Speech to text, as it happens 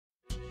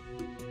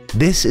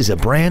This is a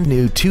brand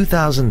new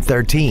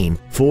 2013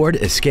 Ford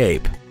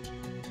Escape.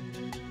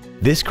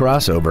 This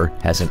crossover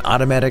has an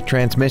automatic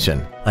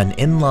transmission, an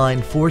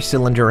inline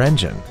 4-cylinder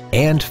engine,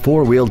 and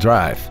 4-wheel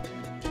drive.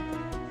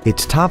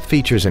 Its top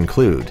features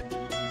include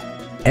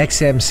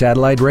XM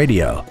satellite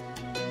radio,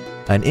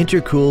 an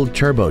intercooled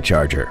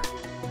turbocharger,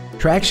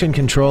 traction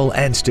control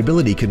and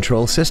stability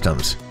control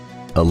systems,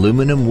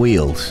 aluminum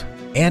wheels,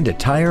 and a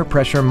tire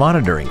pressure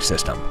monitoring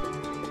system.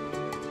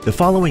 The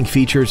following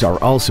features are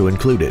also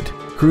included: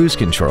 cruise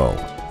control,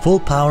 full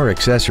power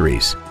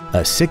accessories,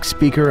 a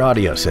 6-speaker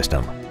audio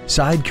system,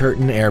 side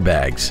curtain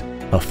airbags,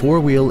 a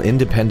 4-wheel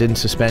independent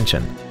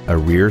suspension, a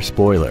rear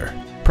spoiler,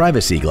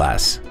 privacy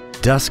glass,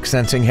 dusk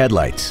sensing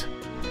headlights,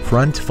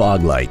 front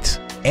fog lights,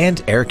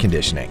 and air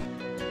conditioning.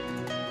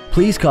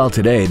 Please call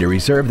today to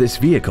reserve this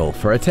vehicle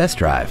for a test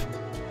drive.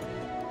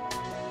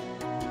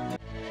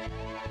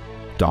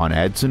 Don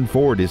Adson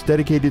Ford is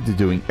dedicated to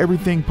doing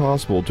everything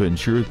possible to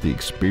ensure that the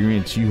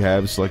experience you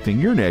have selecting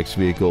your next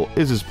vehicle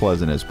is as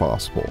pleasant as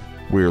possible.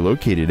 We are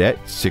located at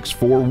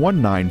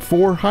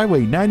 64194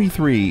 Highway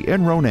 93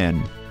 in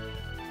Ronan.